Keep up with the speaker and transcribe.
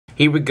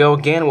Here we go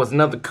again with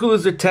another Cool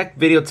Loser Tech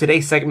video.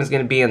 Today's segment is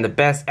going to be in the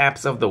best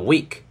apps of the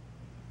week.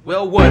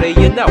 Well, what do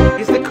you know?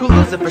 It's the Cool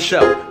Loser for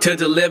show to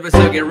deliver,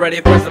 so get ready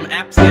for some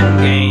apps in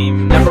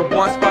game. Number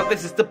one spot,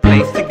 this is the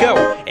place to go.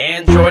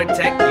 Android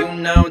tech, you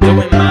know,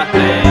 doing my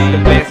thing.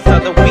 The best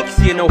of the weeks,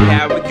 you know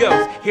how it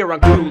goes. Here on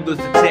Cool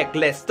Loser Tech,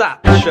 let's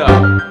start the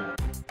show.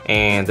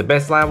 And the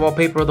best live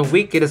wallpaper of the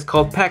week, it is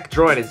called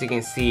PacDroid. As you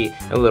can see,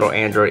 a little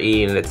Android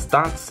eating its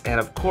dots, and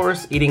of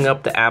course eating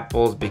up the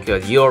apples,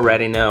 because you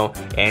already know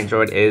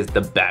Android is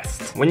the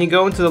best. When you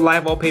go into the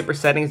live wallpaper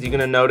settings, you're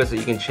gonna notice that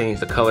you can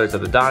change the colors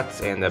of the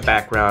dots and the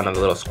background of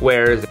the little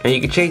squares, and you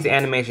can change the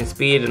animation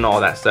speed and all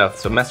that stuff.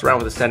 So mess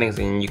around with the settings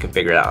and you can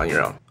figure it out on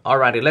your own.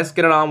 Alrighty, let's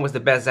get it on with the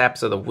best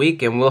apps of the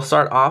week, and we'll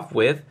start off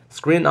with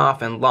screen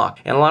off and lock.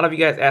 And a lot of you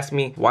guys ask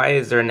me, why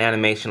is there an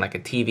animation like a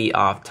TV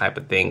off type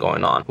of thing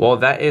going on? Well,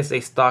 that is a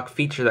stock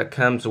feature that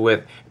comes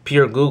with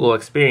pure Google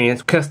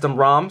experience. Custom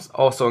ROMs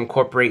also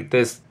incorporate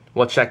this.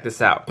 Well, check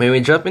this out. When we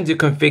jump into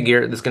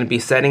configure, there's going to be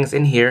settings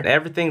in here.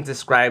 Everything's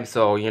described,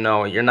 so you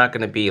know you're not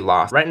going to be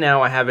lost. Right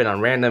now I have it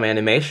on random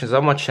animations, so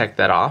I'm going to check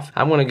that off.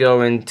 I'm going to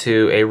go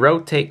into a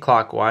rotate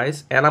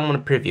clockwise, and I'm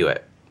going to preview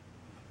it.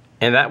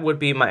 And that would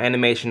be my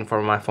animation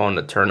for my phone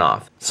to turn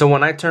off. So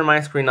when I turn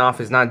my screen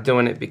off, it's not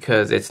doing it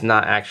because it's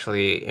not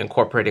actually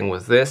incorporating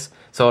with this.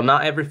 So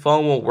not every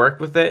phone will work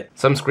with it.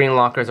 Some screen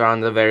lockers are on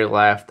the very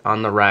left,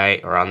 on the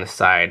right, or on the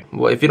side.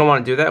 Well, if you don't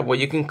want to do that, well,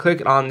 you can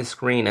click on the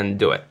screen and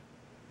do it.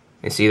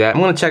 You see that?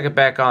 I'm going to check it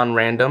back on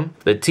random.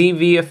 The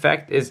TV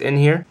effect is in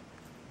here.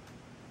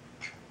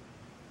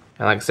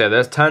 And like I said,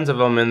 there's tons of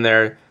them in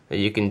there that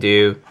you can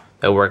do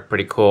that work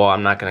pretty cool.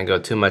 I'm not going to go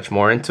too much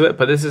more into it,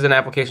 but this is an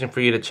application for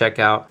you to check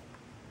out.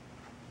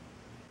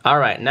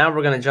 Alright, now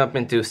we're going to jump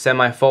into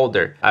SiMi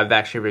Folder. I've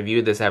actually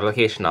reviewed this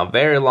application a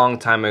very long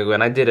time ago,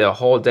 and I did a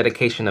whole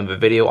dedication of a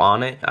video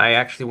on it. I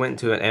actually went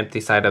to an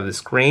empty side of the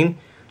screen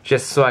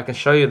just so I can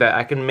show you that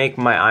I can make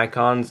my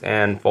icons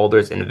and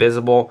folders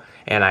invisible,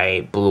 and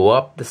I blew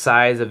up the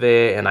size of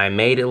it and I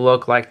made it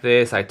look like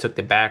this. I took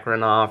the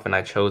background off and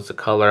I chose the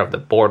color of the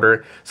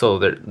border. So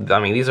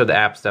these are the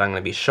apps that I'm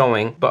going to be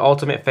showing, but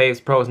Ultimate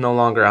Faves Pro is no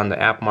longer on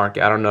the app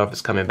market. I don't know if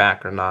it's coming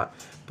back or not,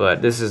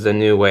 but this is the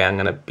new way I'm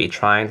going to be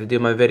trying to do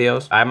my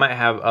videos. I might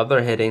have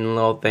other hidden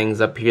little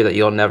things up here that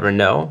you'll never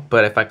know,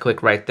 but if I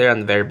click right there on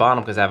the very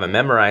bottom, because I haven't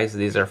memorized,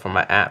 these are for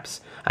my apps.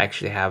 I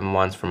actually have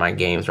ones for my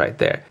games right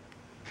there.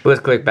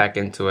 Let's click back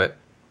into it,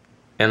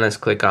 and let's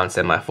click on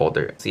SiMi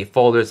Folder. See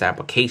folders,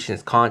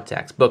 applications,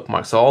 contacts,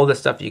 bookmarks, so all this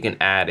stuff you can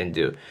add and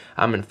do.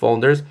 I'm in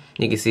folders.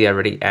 You can see I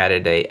already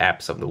added a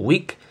apps of the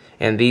week,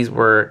 and these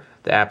were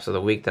the apps of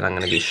the week that I'm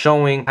going to be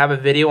showing. I have a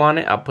video on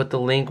it. I'll put the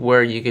link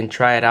where you can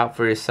try it out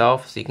for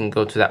yourself, so you can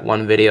go to that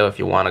one video if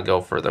you want to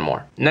go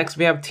furthermore. Next,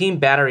 we have Team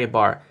Battery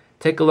Bar.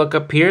 Take a look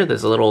up here.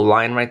 There's a little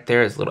line right there.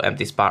 There's a little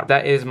empty spot.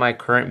 That is my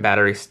current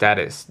battery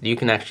status. You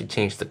can actually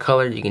change the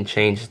color. You can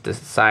change the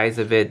size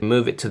of it.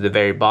 Move it to the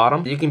very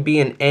bottom. You can be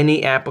in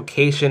any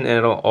application and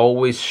it'll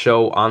always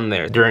show on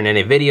there. During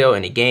any video,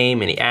 any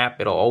game, any app,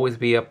 it'll always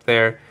be up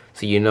there,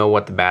 so you know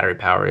what the battery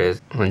power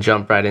is. I'm gonna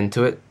jump right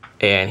into it.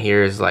 And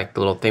here's like the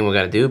little thing we're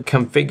gonna do.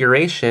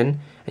 Configuration,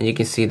 and you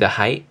can see the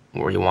height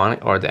where you want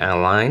it or the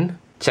align.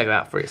 Check it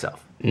out for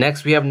yourself.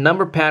 Next, we have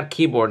NumberPad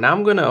Keyboard. Now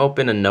I'm gonna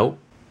open a note.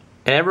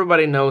 And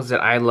everybody knows that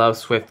I love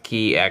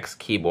SwiftKey X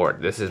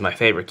keyboard. This is my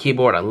favorite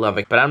keyboard. I love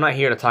it. But I'm not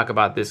here to talk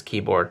about this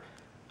keyboard.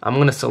 I'm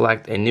going to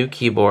select a new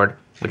keyboard,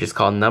 which is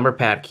called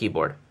NumberPad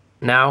Keyboard.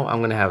 Now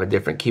I'm going to have a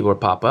different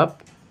keyboard pop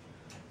up.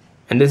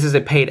 And this is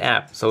a paid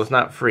app, so it's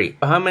not free.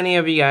 How many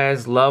of you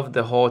guys love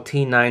the whole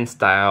T9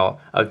 style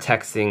of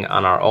texting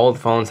on our old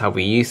phones, how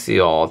we used to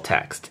all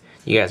text?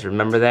 You guys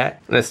remember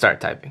that? Let's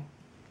start typing.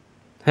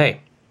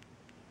 Hey,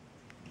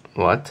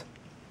 what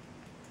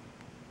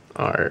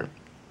are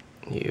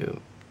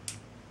you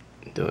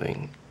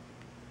doing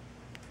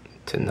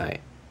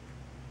tonight?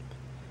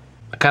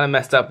 I kind of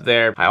messed up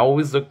there. I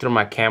always look through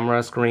my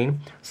camera screen,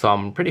 so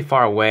I'm pretty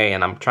far away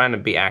and I'm trying to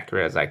be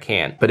accurate as I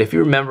can. But if you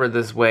remember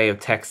this way of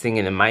texting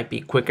and it might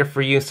be quicker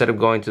for you instead of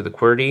going to the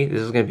QWERTY,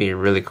 this is going to be a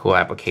really cool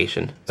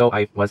application. So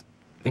I was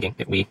thinking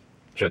that we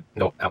should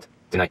go out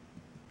tonight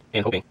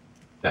and hoping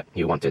that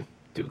you wanted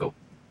to go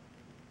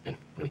and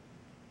really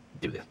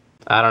do this.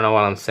 I don't know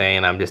what I'm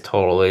saying. I'm just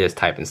totally just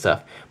typing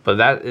stuff. But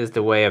that is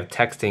the way of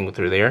texting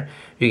through there.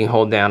 You can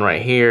hold down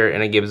right here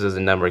and it gives us a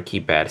number of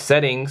keypad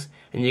settings.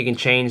 And you can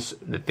change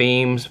the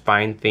themes,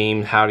 find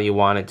themes, how do you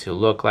want it to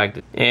look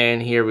like.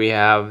 And here we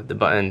have the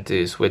button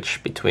to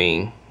switch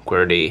between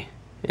QWERTY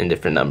and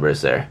different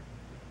numbers there.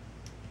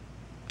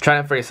 Try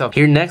it for yourself.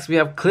 Here next we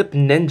have Clip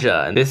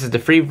Ninja, and this is the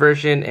free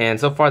version, and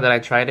so far that I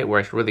tried it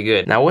works really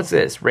good. Now what's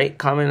this? Rate,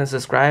 comment, and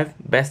subscribe.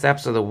 Best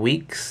apps of the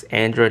weeks.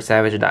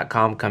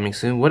 AndroidSavager.com coming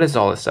soon. What is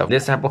all this stuff?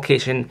 This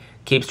application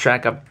keeps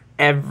track of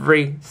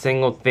every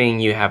single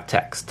thing you have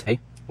text. Hey,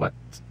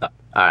 what's up?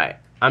 Alright,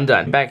 I'm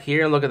done. Back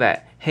here, look at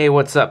that. Hey,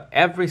 what's up?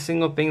 Every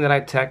single thing that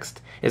I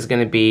text is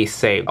going to be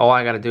saved. All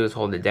I got to do is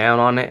hold it down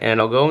on it, and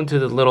it'll go into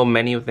the little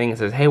menu thing that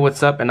says, hey,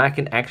 what's up? And I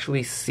can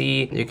actually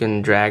see, you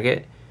can drag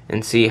it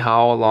and see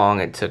how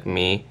long it took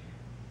me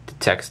to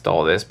text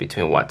all this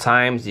between what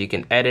times. You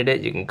can edit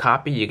it, you can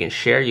copy, you can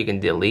share, you can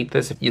delete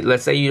this.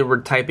 Let's say you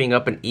were typing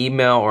up an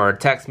email or a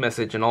text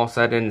message and all of a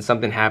sudden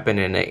something happened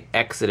and it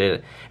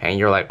exited and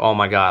you're like, oh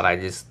my god, I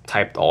just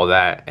typed all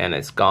that and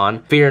it's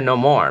gone. Fear no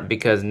more,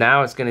 because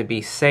now it's going to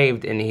be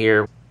saved in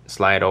here.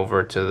 Slide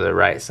over to the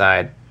right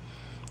side,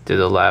 to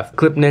the left.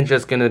 Clip Ninja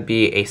is going to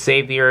be a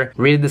savior.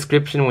 Read the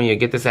description when you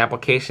get this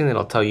application.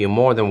 It'll tell you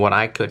more than what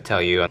I could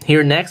tell you.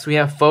 Here next we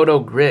have Photo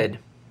Grid.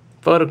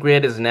 Photo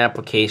Grid is an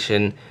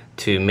application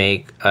to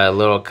make a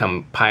little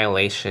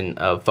compilation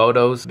of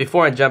photos.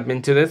 Before I jump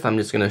into this, I'm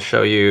just going to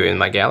show you in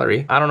my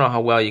gallery. I don't know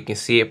how well you can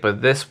see it,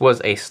 but this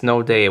was a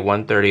snow day at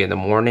 1:30 in the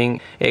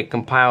morning. It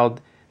compiled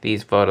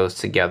these photos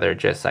together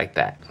just like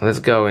that. Let's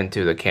go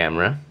into the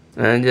camera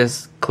and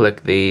just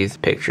click these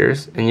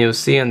pictures, and you'll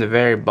see on the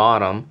very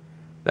bottom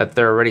that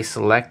they're already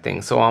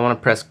selecting. So I want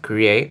to press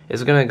create.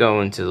 It's going to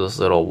go into this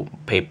little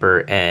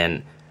paper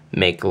and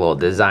make a little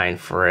design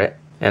for it.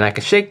 And I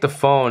can shake the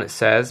phone, it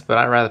says, but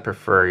I rather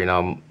prefer, you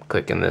know,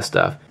 clicking this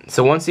stuff.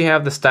 So once you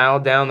have the style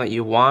down that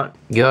you want,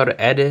 go to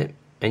edit,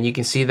 and you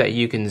can see that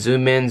you can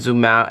zoom in,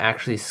 zoom out,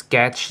 actually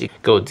sketch,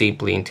 go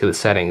deeply into the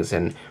settings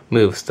and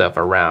move stuff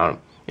around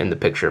in the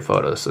picture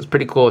photos. So it's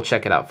pretty cool.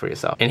 Check it out for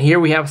yourself. And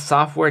here we have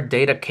Software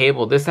Data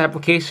Cable. This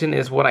application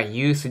is what I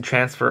use to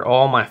transfer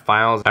all my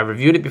files. I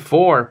reviewed it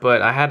before,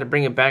 but I had to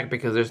bring it back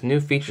because there's new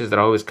features that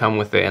always come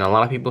with it, and a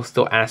lot of people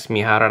still ask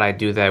me how did I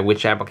do that,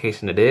 which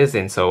application it is,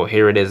 and so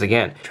here it is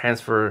again.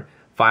 Transfer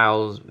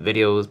files,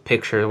 videos,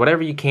 pictures,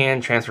 whatever you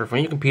can transfer from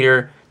your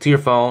computer to your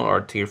phone,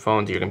 or to your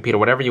phone to your computer,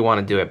 whatever you want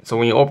to do it. So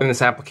when you open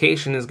this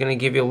application, it's going to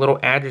give you a little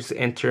address to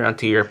enter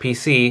onto your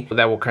PC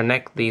that will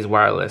connect these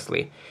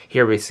wirelessly.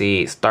 Here we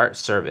see Start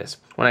Service.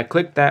 When I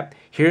click that,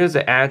 here's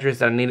the address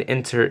that I need to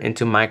enter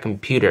into my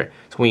computer.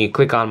 So when you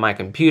click on my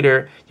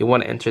computer, you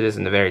want to enter this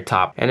in the very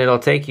top, and it'll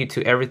take you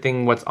to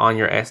everything what's on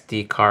your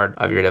SD card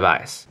of your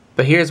device.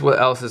 But here's what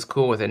else is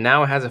cool with it.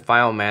 Now it has a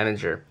file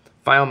manager.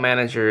 File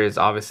manager is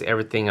obviously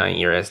everything on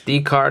your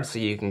SD card, so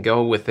you can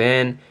go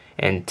within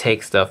and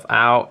take stuff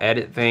out,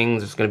 edit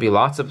things. There's going to be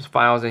lots of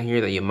files in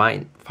here that you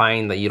might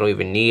find that you don't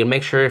even need.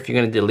 Make sure if you're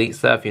going to delete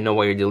stuff, you know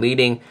what you're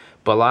deleting.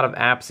 But a lot of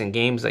apps and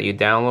games that you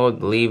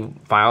download leave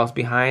files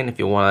behind. If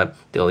you want to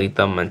delete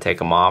them and take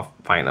them off,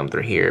 find them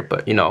through here.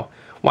 But you know,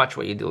 watch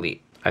what you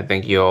delete. I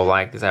think you'll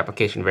like this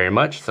application very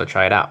much, so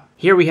try it out.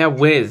 Here we have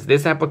Wizz.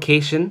 This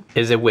application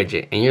is a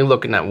widget, and you're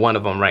looking at one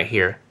of them right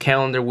here.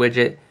 Calendar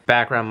widget.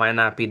 Background might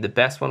not be the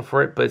best one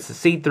for it, but it's a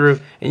see-through,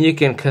 and you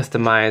can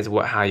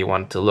customize how you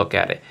want to look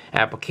at it.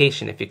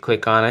 Application, if you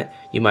click on it,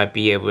 you might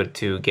be able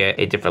to get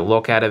a different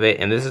look out of it,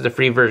 and this is the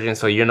free version,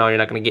 so you know you're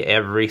not going to get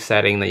every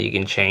setting that you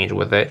can change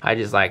with it. I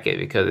just like it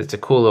because it's a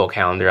cool little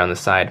calendar on the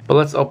side. But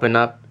let's open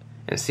up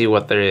and see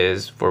what there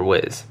is for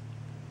Wizz.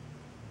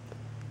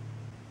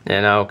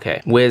 And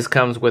okay, Wizz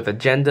comes with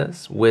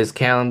agendas, Wizz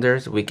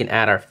calendars. We can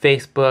add our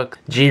Facebook,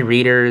 G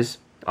readers,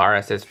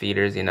 RSS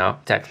feeders, you know,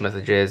 text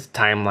messages,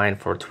 timeline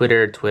for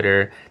Twitter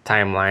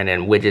timeline,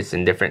 and widgets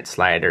and different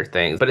slider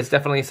things. But it's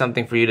definitely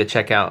something for you to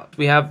check out.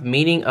 We have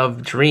Meaning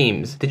of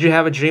Dreams. Did you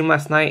have a dream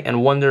last night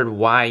and wondered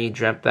why you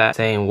dreamt that?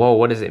 Saying, whoa,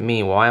 what does it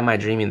mean? Why am I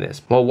dreaming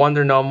this? Well,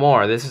 wonder no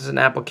more. This is an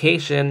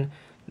application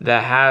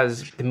that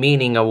has the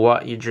meaning of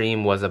what your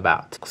dream was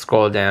about.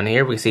 Scroll down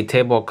here, we see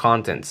table of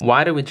contents.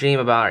 Why do we dream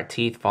about our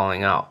teeth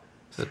falling out?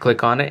 So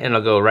click on it and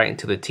it'll go right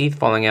into the teeth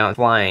falling out,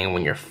 flying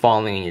when you're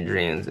falling in your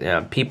dreams.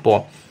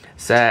 People,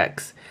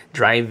 sex,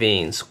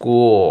 driving,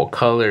 school,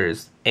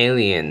 colors,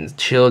 aliens,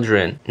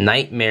 children,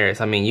 nightmares.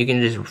 I mean, you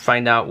can just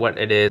find out what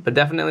it is, but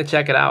definitely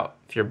check it out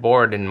if you're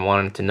bored and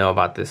wanted to know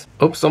about this.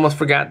 Oops, almost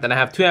forgot that I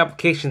have two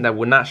applications that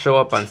would not show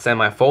up on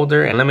SiMi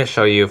Folder, and let me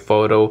show you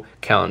Photo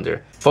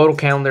Calendar. Photo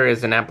Calendar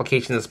is an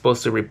application that's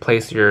supposed to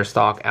replace your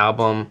stock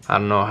album. I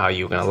don't know how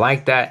you're gonna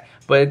like that,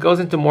 but it goes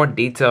into more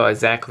detail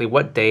exactly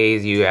what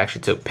days you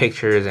actually took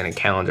pictures in a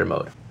calendar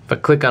mode. If I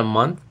click on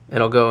month,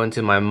 it'll go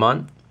into my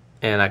month,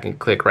 and I can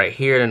click right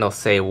here and it'll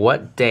say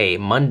what day,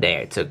 Monday,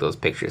 I took those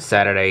pictures.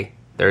 Saturday,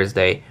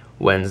 Thursday,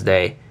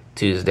 Wednesday,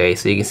 Tuesday.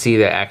 So you can see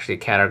that actually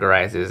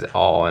categorizes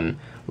all in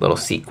little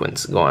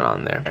sequence going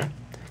on there.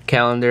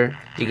 Calendar,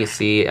 you can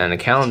see in the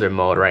calendar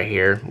mode right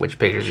here which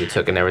pictures you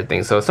took and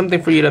everything. So it's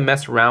something for you to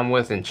mess around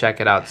with and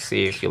check it out to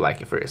see if you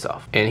like it for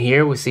yourself. And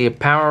here we see a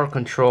power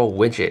control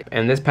widget,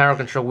 and this power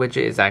control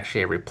widget is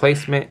actually a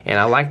replacement, and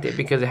I liked it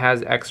because it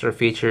has extra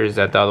features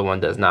that the other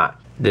one does not.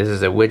 This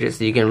is a widget,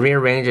 so you can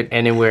rearrange it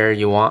anywhere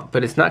you want,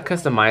 but it's not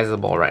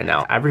customizable right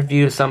now. I've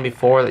reviewed some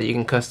before that you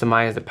can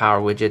customize the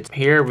power widgets.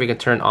 Here we can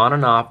turn on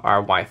and off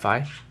our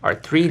Wi-Fi, our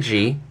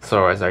 3G,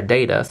 so as our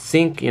data,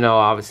 sync, you know,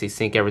 obviously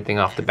sync everything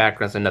off the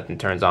background so nothing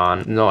turns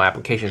on, no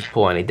applications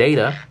pull any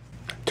data.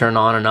 Turn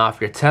on and off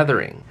your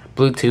tethering,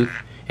 Bluetooth,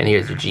 and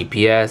here's your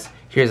GPS.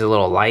 Here's a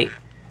little light,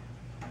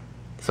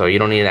 so you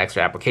don't need an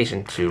extra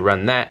application to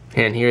run that.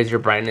 And here's your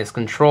brightness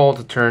control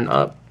to turn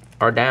up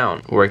or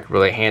down. Worked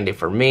really handy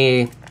for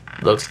me,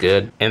 looks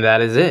good, and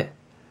that is it.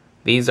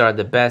 These are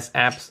the best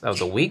apps of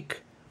the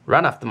week,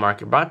 right off the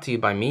market, brought to you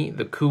by me,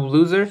 the Cool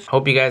Loser.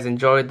 Hope you guys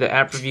enjoyed the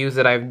app reviews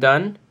that I've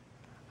done.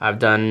 I've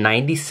done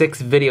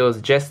 96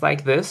 videos just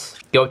like this.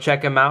 Go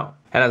check them out.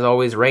 And as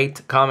always,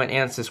 rate, comment,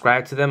 and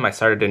subscribe to them. I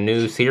started a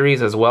new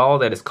series as well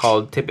that is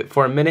called Tip It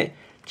for a Minute.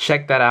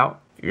 Check that out.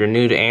 If you're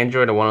new to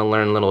Android and want to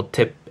learn little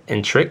tip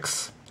and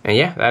tricks. And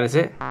yeah, that is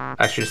it.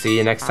 I should see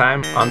you next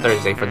time on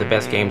Thursday for the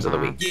best games of the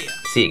week.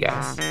 See you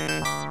guys.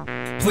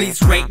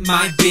 Please rate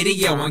my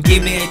video and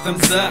give me a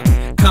thumbs up.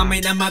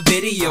 Comment on my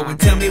video and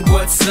tell me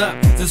what's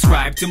up.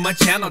 Subscribe to my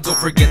channel, don't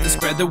forget to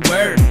spread the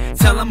word.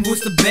 Tell them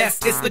who's the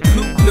best, it's the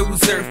Cool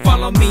Loser.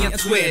 Follow me on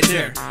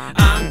Twitter,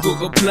 on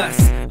Google+,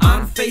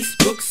 on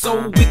Facebook,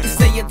 so we can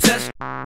stay in touch.